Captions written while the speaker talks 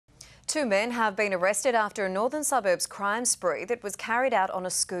Two men have been arrested after a northern suburbs crime spree that was carried out on a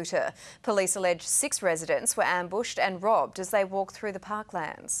scooter. Police allege 6 residents were ambushed and robbed as they walked through the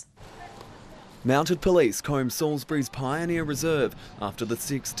parklands. Mounted police combed Salisbury's Pioneer Reserve after the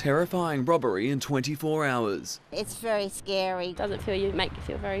 6th terrifying robbery in 24 hours. It's very scary. Doesn't make you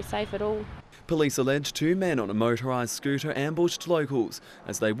feel very safe at all. Police allege 2 men on a motorised scooter ambushed locals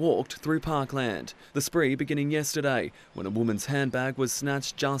as they walked through parkland. The spree beginning yesterday when a woman's handbag was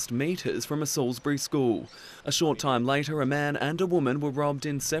snatched just metres from a Salisbury school. A short time later, a man and a woman were robbed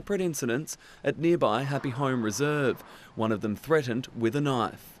in separate incidents at nearby Happy Home Reserve. One of them threatened with a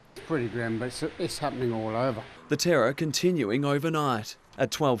knife. It's pretty grim, but it's happening all over. The terror continuing overnight. At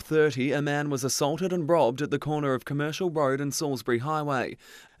 12:30, a man was assaulted and robbed at the corner of Commercial Road and Salisbury Highway.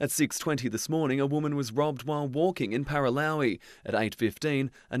 At 6:20 this morning, a woman was robbed while walking in Paralowie. At 8:15,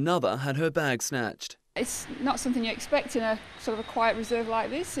 another had her bag snatched. It's not something you expect in a sort of a quiet reserve like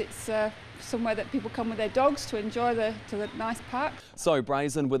this. It's somewhere that people come with their dogs to enjoy the nice park. So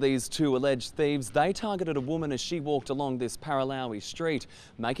brazen were these 2 alleged thieves. They targeted a woman as she walked along this Paralowie street,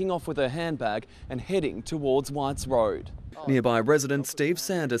 making off with her handbag and heading towards Whites Road. Nearby resident Steve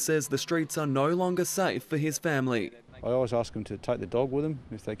Sander says the streets are no longer safe for his family. I always ask them to take the dog with them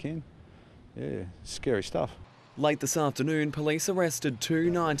if they can. Yeah, scary stuff. Late this afternoon, police arrested 2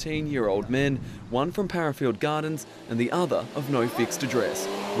 19-year-old men, one from Parafield Gardens and the other of no fixed address.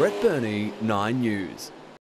 Brett Burney, 9 News.